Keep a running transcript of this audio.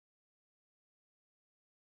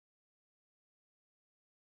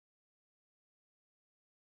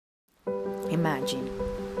Imagine,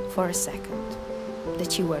 for a second,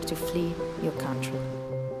 that you were to flee your country.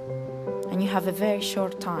 And you have a very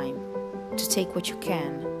short time to take what you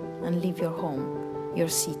can and leave your home, your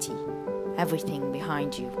city, everything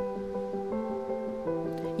behind you.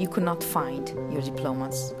 You could not find your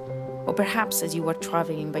diplomas, or perhaps as you were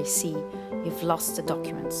traveling by sea, you've lost the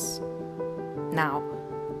documents. Now,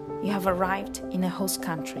 you have arrived in a host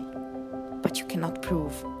country, but you cannot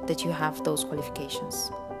prove that you have those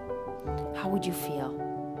qualifications. How would you feel?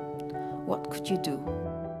 What could you do?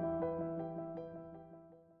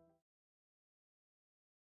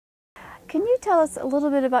 Can you tell us a little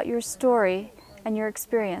bit about your story and your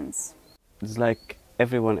experience? It's like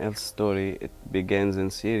everyone else's story. It begins in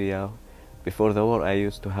Syria. Before the war, I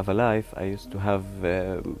used to have a life. I used to have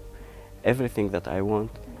everything that I want.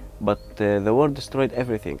 But the war destroyed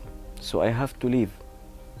everything. So I have to leave.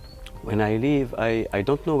 When I leave, I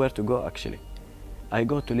don't know where to go, actually. I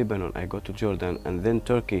go to Lebanon, I go to Jordan, and then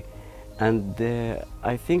Turkey. And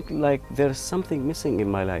I think like there's something missing in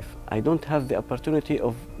my life. I don't have the opportunity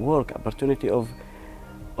of work, opportunity of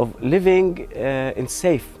living in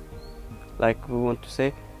safe, like we want to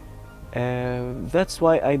say. That's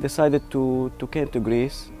why I decided to came to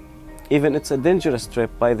Greece. Even it's a dangerous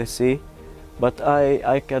trip by the sea, but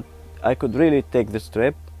I could really take this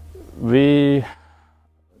trip. We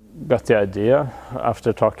got the idea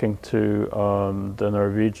after talking to the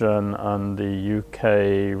Norwegian and the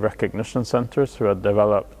UK recognition centres who had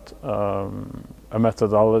developed a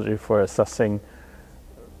methodology for assessing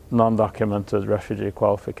non-documented refugee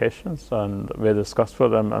qualifications, and we discussed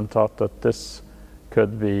with them and thought that this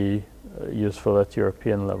could be useful at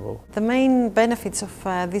European level. The main benefits of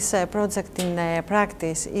this project in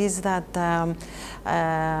practice is that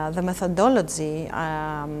the methodology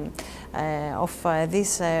of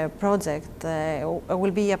this project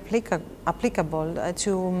will be applicable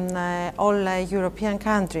to all European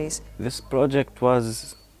countries. This project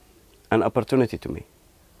was an opportunity to me.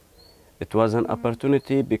 It was an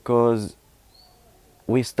opportunity because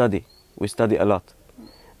we study a lot.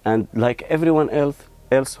 And like everyone else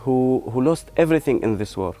who lost everything in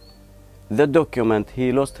this war, the document,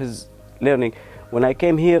 he lost his learning. When I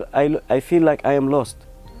came here, I feel like I am lost.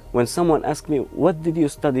 When someone asks me, what did you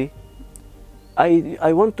study?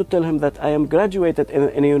 I want to tell him that I am graduated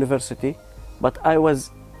in a university, but I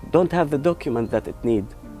don't have the document that it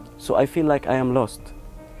needs. So I feel like I am lost.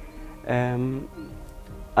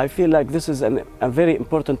 I feel like this is a very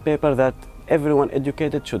important paper that everyone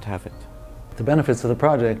educated should have it. The benefits of the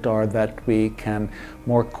project are that we can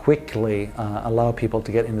more quickly allow people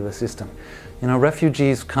to get into the system. You know,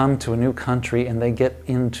 refugees come to a new country and they get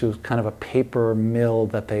into kind of a paper mill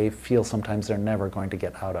that they feel sometimes they're never going to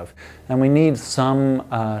get out of. And we need some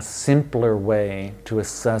simpler way to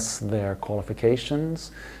assess their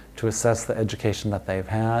qualifications, to assess the education that they've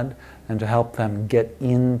had, and to help them get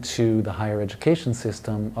into the higher education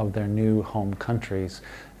system of their new home countries,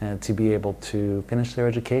 to be able to finish their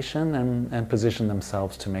education and position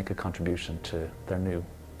themselves to make a contribution to their new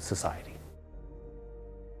society.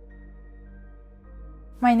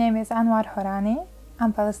 My name is Anwar Horani.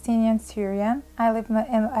 I'm Palestinian Syrian. I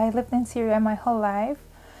lived in Syria my whole life.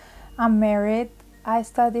 I'm married. I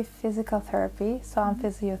study physical therapy, so I'm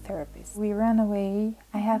physiotherapist. We ran away.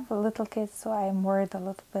 I have a little kid, so I'm worried a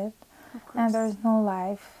little bit. And there's no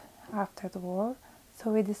life after the war,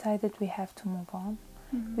 so we decided we have to move on.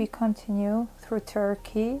 We continue through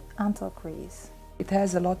Turkey until Greece. It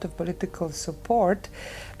has a lot of political support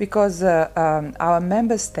because our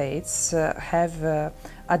member states have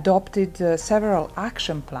adopted several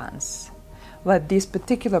action plans where this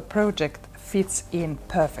particular project fits in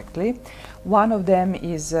perfectly. One of them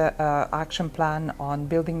is an action plan on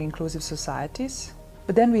building inclusive societies.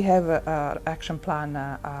 But then we have an action plan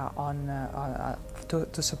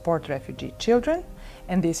to support refugee children,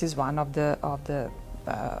 and this is one of the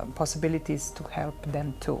possibilities to help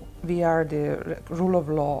them too. We are the rule of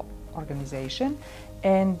law organization,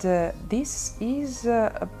 and this is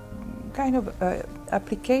a kind of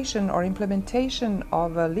application or implementation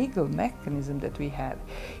of a legal mechanism that we have.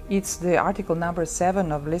 It's the Article number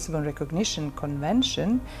 7 of Lisbon Recognition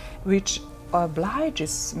Convention, which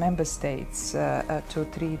obliges member states to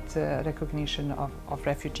treat recognition of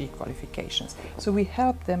refugee qualifications. So we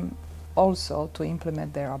help them also to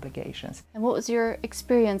implement their obligations. And what was your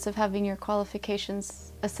experience of having your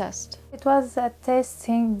qualifications assessed? It was a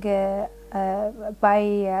testing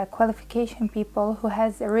by qualification people who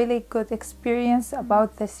has a really good experience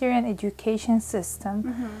about the Syrian education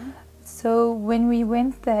system. So when we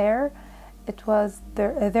went there,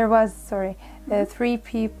 there was 3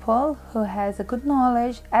 people who has a good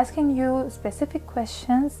knowledge asking you specific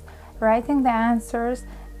questions writing the answers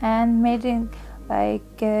and making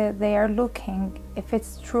like they are looking if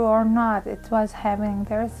it's true or not. It was happening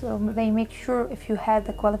there, so they make sure if you had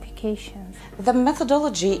the qualifications. The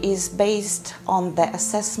methodology is based on the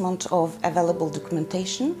assessment of available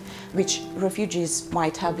documentation which refugees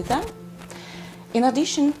might have with them. In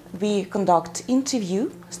addition, we conduct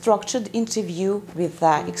structured interview with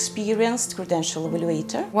the experienced credential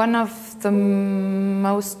evaluator. One of the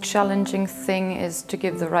most challenging things is to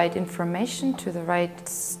give the right information to the right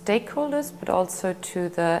stakeholders, but also to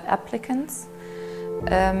the applicants,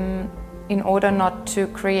 in order not to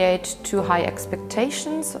create too high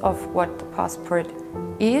expectations of what the passport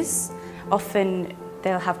is. Often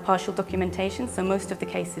they'll have partial documentation, so most of the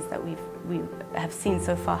cases that we have seen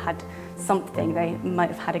so far had something. They might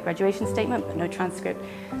have had a graduation statement but no transcript.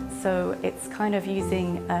 So it's kind of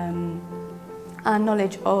using our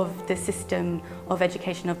knowledge of the system of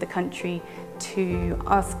education of the country to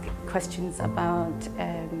ask questions about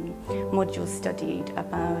modules studied,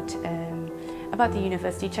 about the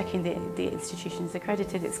university, checking the institutions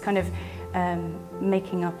accredited. It's kind of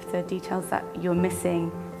making up the details that you're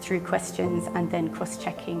missing through questions and then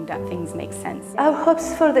cross-checking that things make sense. Our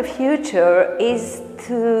hopes for the future is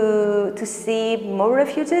to see more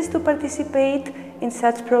refugees to participate in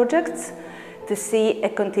such projects, to see a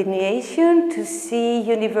continuation, to see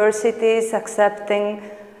universities accepting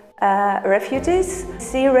refugees,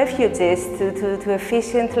 see refugees to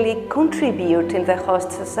efficiently contribute in the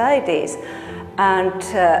host societies, and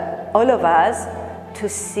all of us to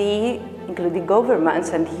see, including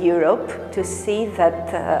governments and Europe, to see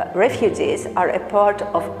that refugees are a part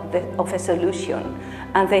of a solution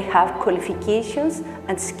and they have qualifications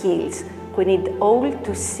and skills. We need all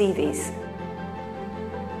to see this.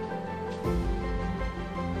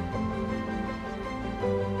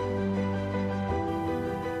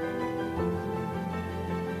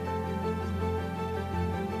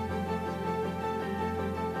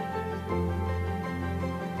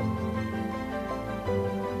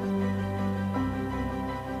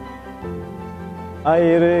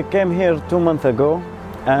 I came here 2 months ago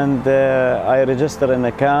and I registered in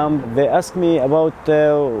a camp. They asked me about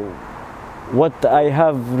what I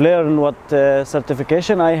have learned, what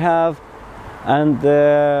certification I have, and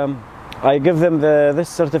I give them this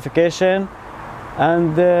certification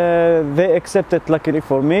and they accept it, luckily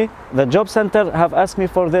for me. The job center have asked me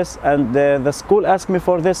for this, and the school asked me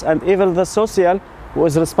for this, and even the social who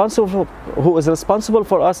is responsible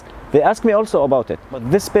for us, they ask me also about it. But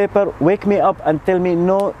this paper wake me up and tell me,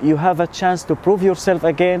 no, you have a chance to prove yourself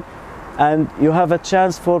again, and you have a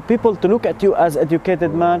chance for people to look at you as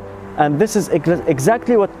educated man, and this is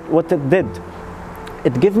exactly what it did.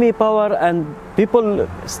 It gave me power, and people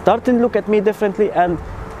started to look at me differently, and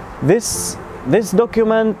this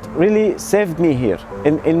document really saved me here.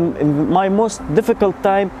 In my most difficult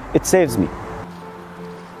time, it saves me.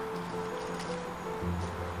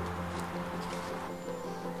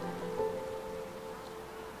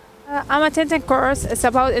 I'm attending a course. It's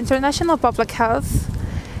about international public health.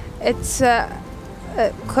 It's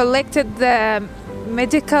collected the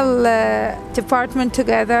medical department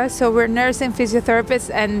together. So we're nursing, physiotherapists,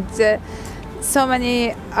 and so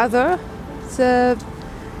many other. So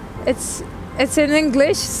it's in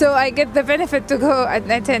English, so I get the benefit to go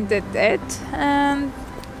and attend it. And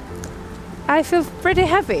I feel pretty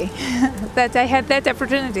happy that I had that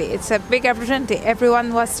opportunity. It's a big opportunity.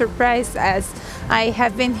 Everyone was surprised as I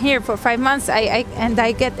have been here for 5 months and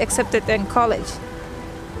I get accepted in college.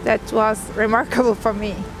 That was remarkable for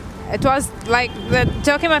me. It was like the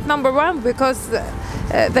document #1 because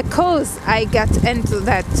the cause I got into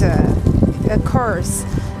that course.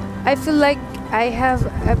 I feel like I have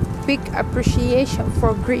a big appreciation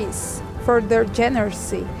for Greece, for their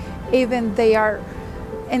generosity. Even they are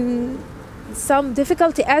in some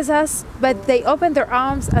difficulty as us, but they open their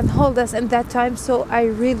arms and hold us in that time, so I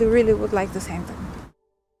really, really would like to thank them.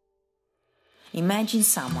 Imagine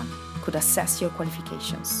someone could assess your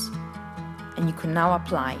qualifications and you could now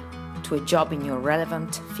apply to a job in your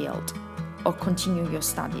relevant field or continue your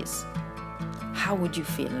studies. How would you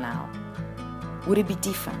feel now? Would it be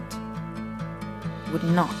different? Would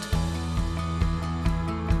not.